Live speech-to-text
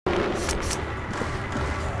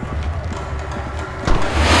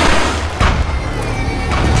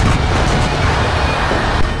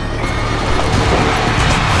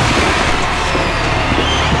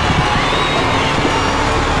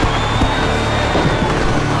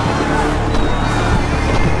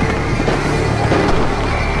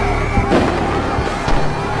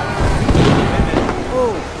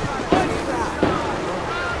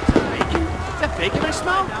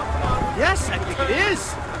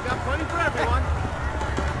Plenty for everyone.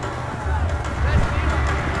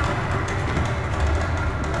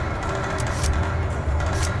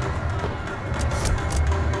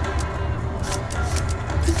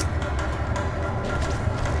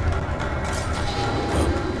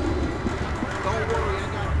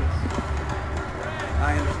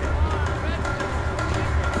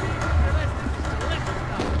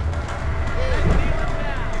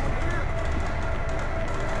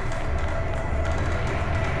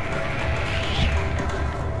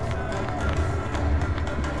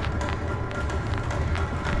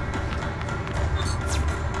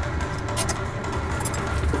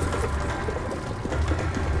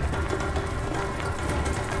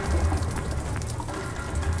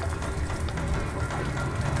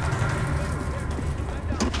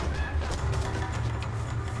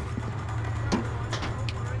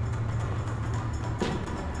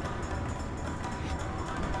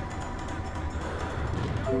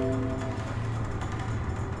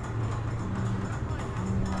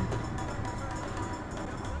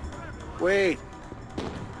 Wait.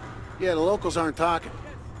 Yeah, the locals aren't talking.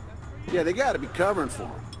 Yeah, they gotta be covering for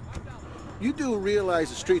them. You do realize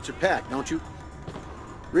the streets are packed, don't you?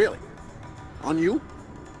 Really? On you?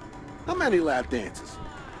 How many lap dances?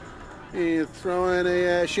 You throw in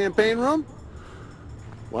a champagne room?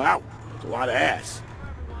 Wow, it's a lot of ass.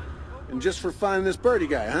 And just for finding this birdie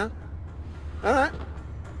guy, huh? All right,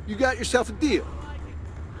 you got yourself a deal.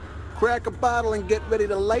 Crack a bottle and get ready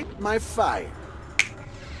to light my fire.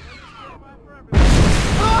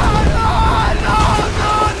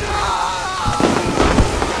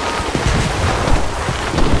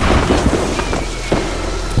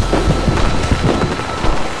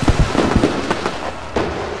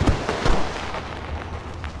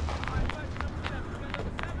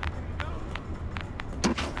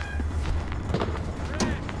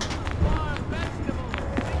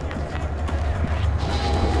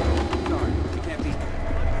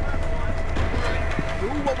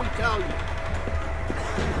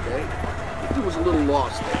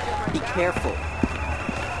 Careful.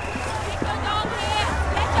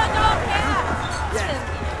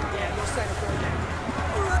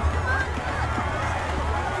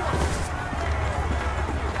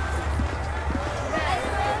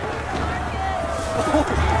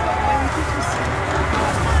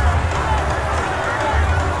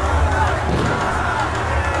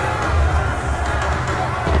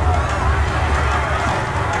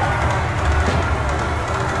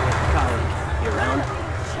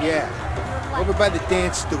 Over by the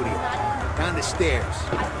dance studio, down the stairs.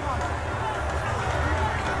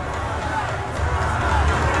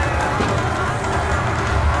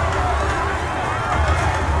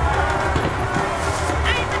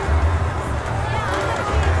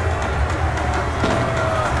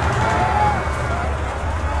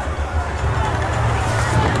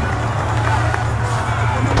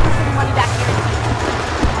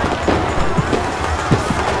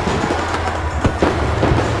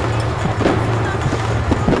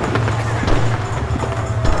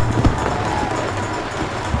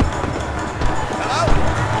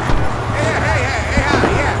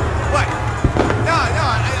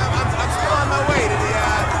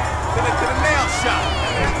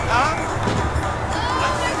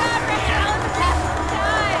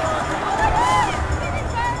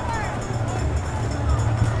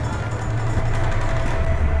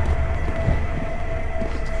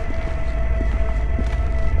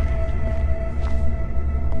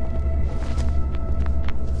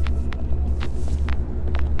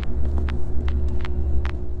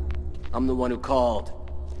 I'm the one who called.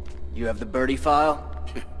 You have the birdie file?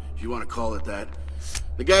 If you want to call it that.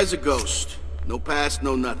 The guy's a ghost. No past,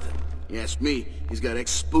 no nothing. You ask me, he's got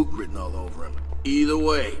ex-spook written all over him. Either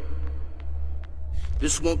way,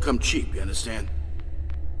 this won't come cheap, you understand?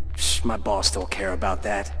 Shh, my boss don't care about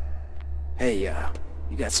that. Hey,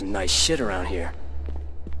 you got some nice shit around here.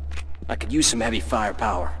 I could use some heavy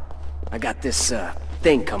firepower. I got this,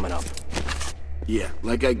 thing coming up. Yeah,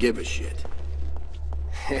 like I give a shit.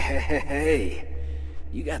 Hey,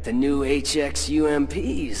 you got the new HX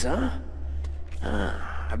UMPs, huh?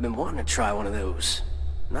 I've been wanting to try one of those.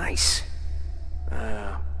 Nice.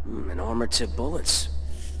 And armor-tip bullets.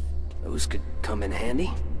 Those could come in handy.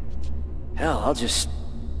 Hell, I'll just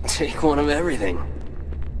take one of everything.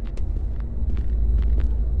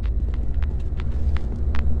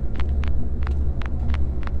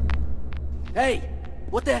 Hey,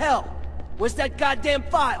 what the hell? Where's that goddamn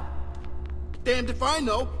file? Damned if I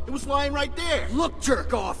know. It was lying right there. Look,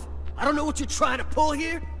 jerk off. I don't know what you're trying to pull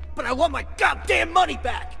here, but I want my goddamn money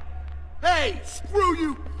back. Hey, screw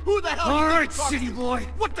you. Who the hell? All right, city boy.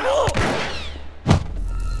 What the hell?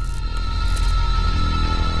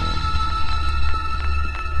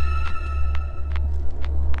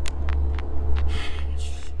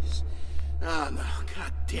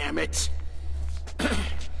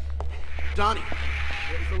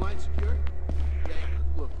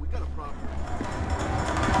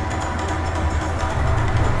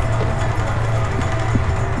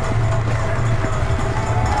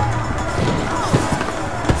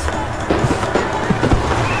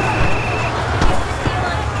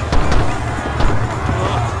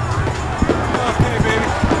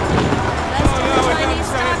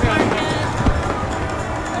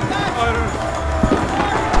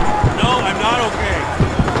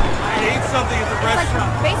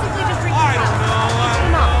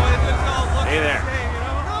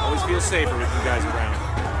 safer with you guys around.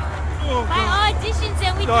 My auditions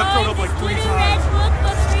and we Doc showed joined up this like 3 little times. red book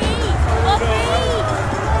for free. For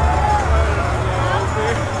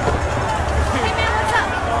free. Hey man, what's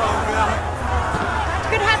up?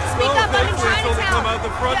 You're gonna have to speak up. I'm in Chinatown. Come out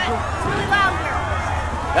the front. It's really loud here.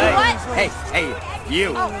 Hey, What? hey,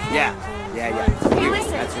 you. Oh. Yeah. Hey, You.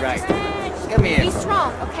 listen. That's right. Come here. Be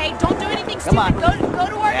strong, okay? Don't do anything Come stupid. on. Go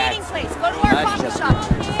to our That's meeting place. Go to our not coffee just- shop.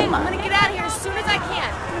 Come on. I'm gonna get out of here as soon as I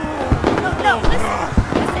can. No, listen.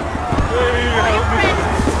 Listen. Call your friend.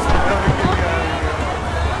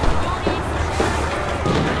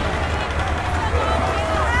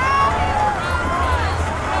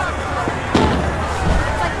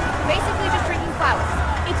 It's like basically just drinking flowers.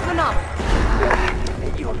 It's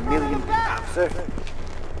phenomenal. You a million sir.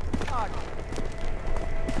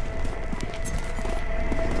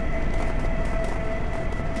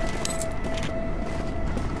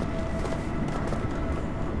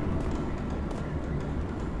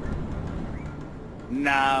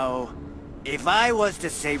 Now, if I was to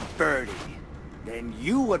say Birdie, then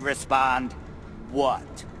you would respond,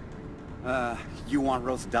 what? You want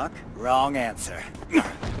roast duck? Wrong answer.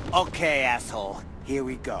 Okay, asshole, here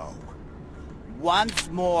we go. Once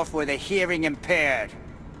more for the hearing impaired.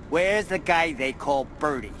 Where's the guy they call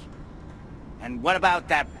Birdie? And what about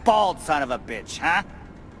that bald son of a bitch, huh?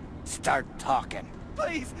 Start talking.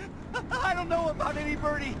 Please! I don't know about any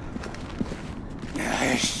Birdie!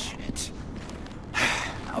 Shit.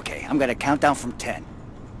 Okay, I'm gonna count down from 10.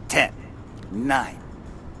 10, 9,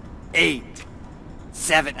 8,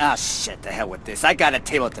 7... Ah, shit, the hell with this. I got a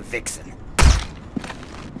table at the Vixen.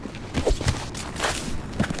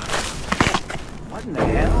 What in the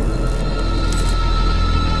hell?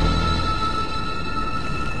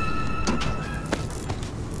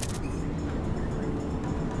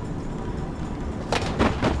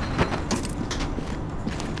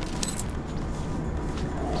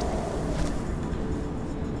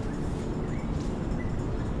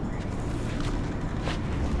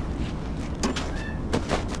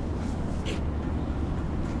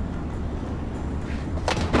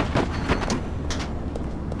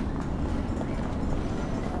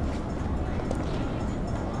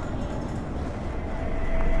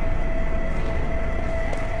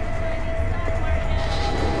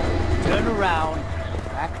 Turn around,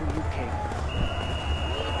 back where you came.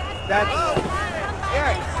 That's...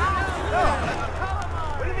 Eric! No!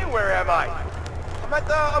 What do you mean, where am I? I'm at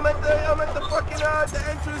the fucking, the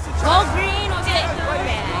entrance to Go green or get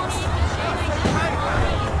bags.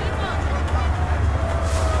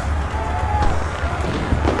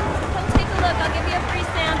 Come take a look. I'll give you a free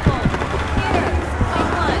sample. Here,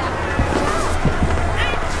 take one.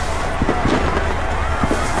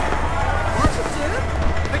 Watch it, dude.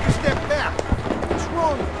 Take a step back. What's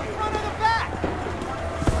wrong with you? front of the back!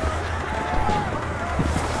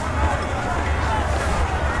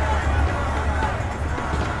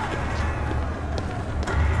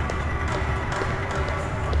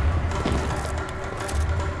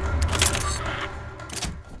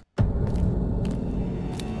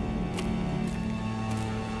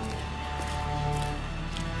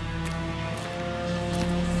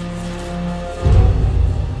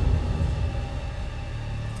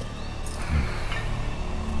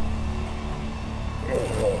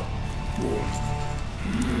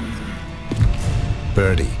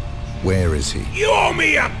 Birdie, where is he? You owe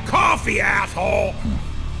me a coffee, asshole!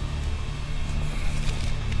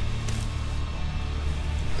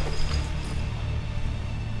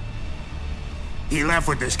 He left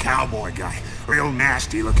with this cowboy guy. Real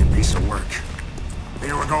nasty looking piece of work.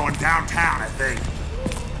 They were going downtown, I think.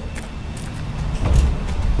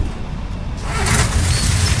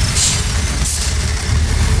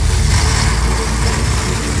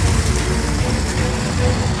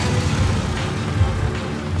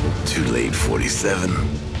 Too late, 47.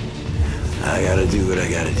 I gotta do what I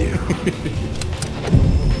gotta do.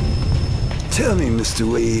 Tell me,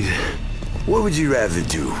 Mr. Wade, what would you rather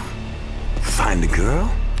do? Find a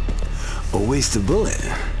girl? Or waste a bullet?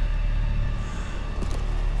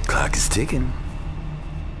 Clock is ticking.